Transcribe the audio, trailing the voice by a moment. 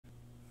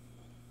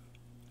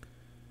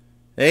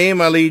Hey,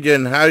 my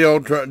Legion, how y'all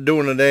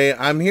doing today?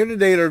 I'm here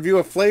today to review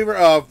a flavor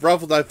of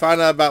Ruffles I found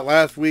out about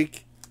last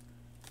week.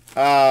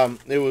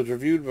 It was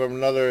reviewed from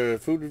another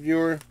food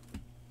reviewer.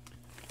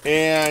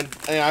 And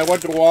I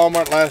went to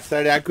Walmart last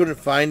Saturday. I couldn't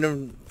find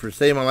them for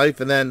saving my life.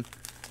 And then,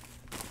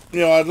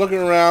 I was looking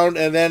around,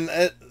 and then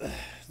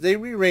they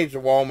rearranged the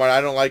Walmart.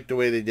 I don't like the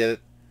way they did it.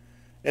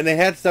 And they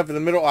had stuff in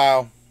the middle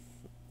aisle.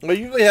 Well,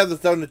 usually have the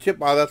stuff in the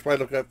chip aisle. That's what I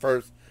looked at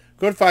first.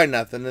 Couldn't find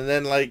nothing. And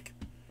then,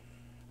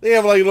 they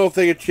have like a little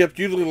thing of chips,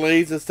 usually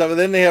Lay's and stuff, and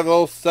then they have a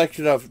little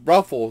section of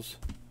Ruffles.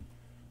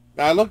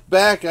 Now, I looked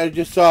back, I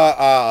just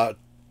saw,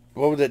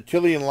 what was it,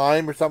 chili and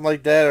lime or something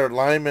like that, or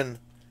lime and,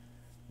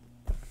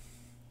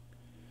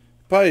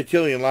 probably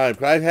chili and lime,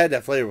 because I've had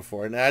that flavor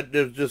before, and that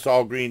was just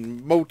all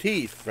green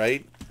motif,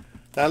 right?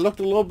 Now, I looked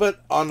a little bit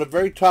on the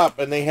very top,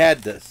 and they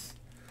had this.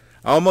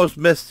 I almost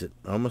missed it.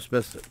 Now,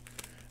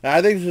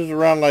 I think this is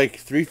around like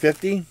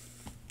 $3.50.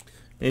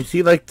 And you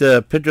see like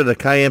the picture of the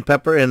cayenne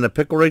pepper and the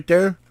pickle right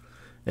there?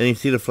 And you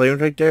see the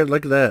flavors right there?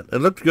 Look at that. It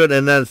looks good.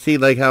 And then see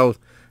like how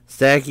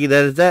stacky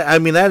that is.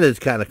 That is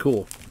kind of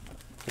cool.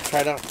 Let's try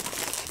it out.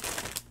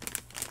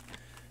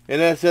 And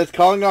then it says,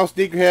 calling all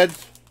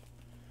sneakerheads,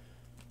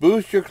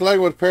 boost your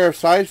collection with a pair of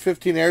size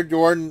 15 Air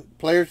Jordan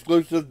player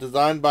exclusive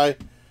designed by...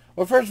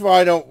 Well, first of all,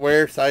 I don't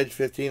wear size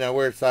 15. I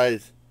wear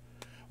size...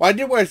 Well, I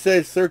did wear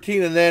size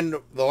 13, and then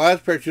the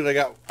last pair of shoes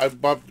I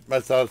bumped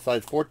myself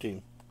size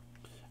 14.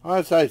 I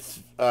have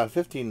size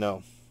 15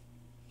 though.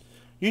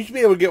 You should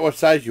be able to get what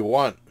size you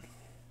want.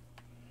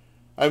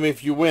 I mean,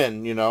 if you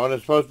win, and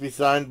it's supposed to be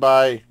signed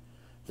by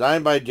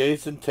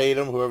Jason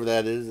Tatum, whoever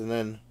that is, and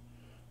then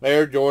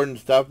Air Jordan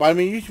stuff. But I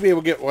mean, you should be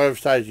able to get whatever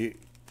size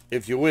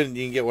if you win,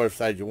 you can get whatever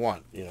size you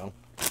want, So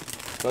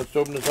let's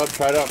open this up,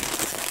 try it out.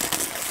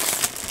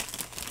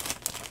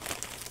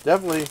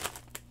 Definitely.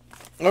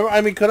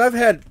 I mean, because I've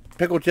had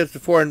pickle chips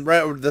before, and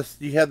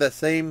you have that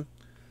same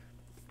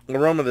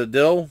aroma of the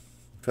dill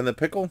from the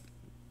pickle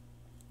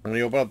when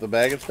you open up the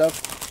bag and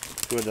stuff.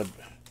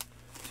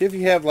 See if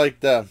you have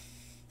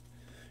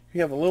you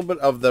have a little bit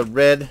of the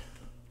red,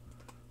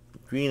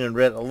 green and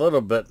red, a little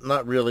bit,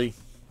 not really.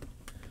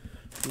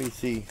 Let me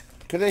see.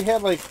 Because they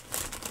have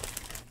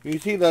you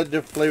see the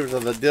different flavors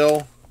of the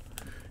dill,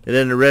 and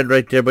then the red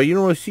right there, but you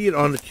don't really see it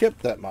on the chip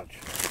that much.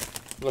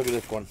 Look at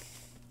this one.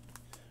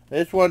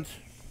 This one's,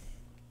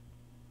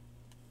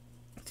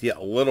 see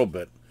a little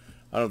bit.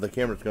 I don't know if the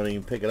camera's going to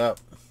even pick it up.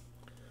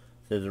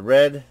 There's a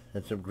red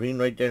and some green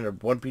right there,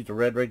 and one piece of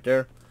red right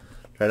there.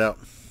 Try it out.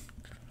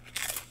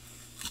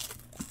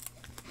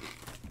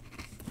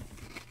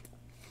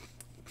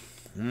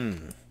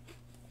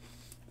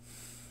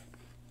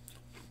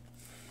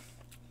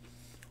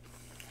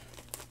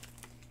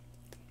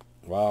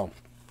 Wow.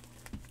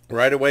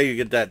 Right away you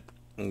get that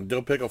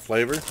dill pickle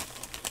flavor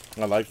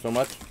I like so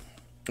much.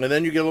 And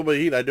then you get a little bit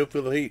of heat. I do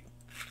feel the heat.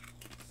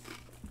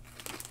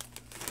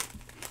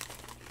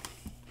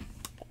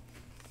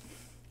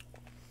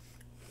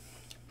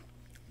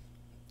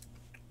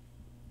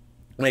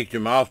 Makes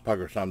your mouth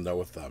pucker some though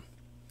with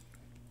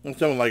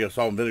something like a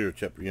salt and vinegar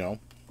chip,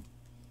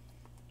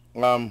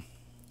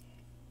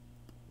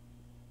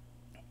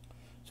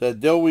 Says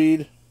dill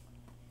weed,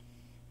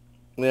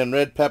 then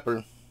red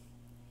pepper,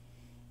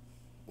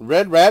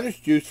 red radish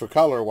juice for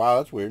color. Wow,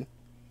 that's weird.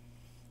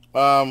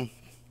 Well,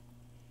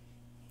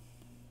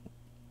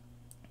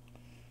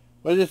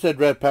 it just said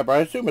red pepper. I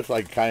assume it's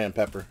like cayenne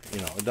pepper.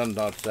 It does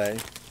not say,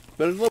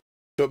 but it's a little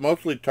bit,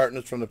 mostly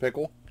tartness from the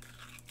pickle.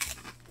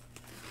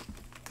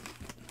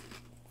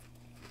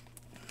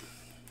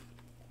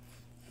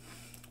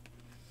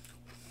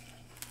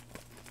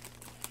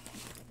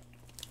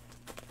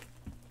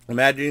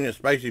 Imagining a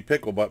spicy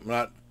pickle, but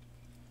not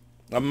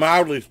a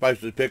mildly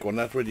spicy pickle, and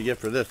that's what you get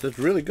for this. It's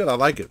really good. I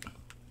like it.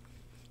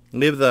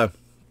 Leave the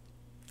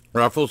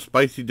Ruffles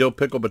spicy dill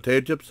pickle potato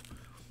chips.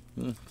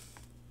 9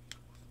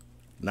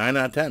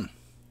 out of 10.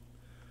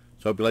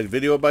 So if you like the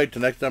video, bite.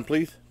 Till next time,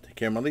 please take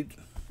care, my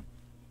legion.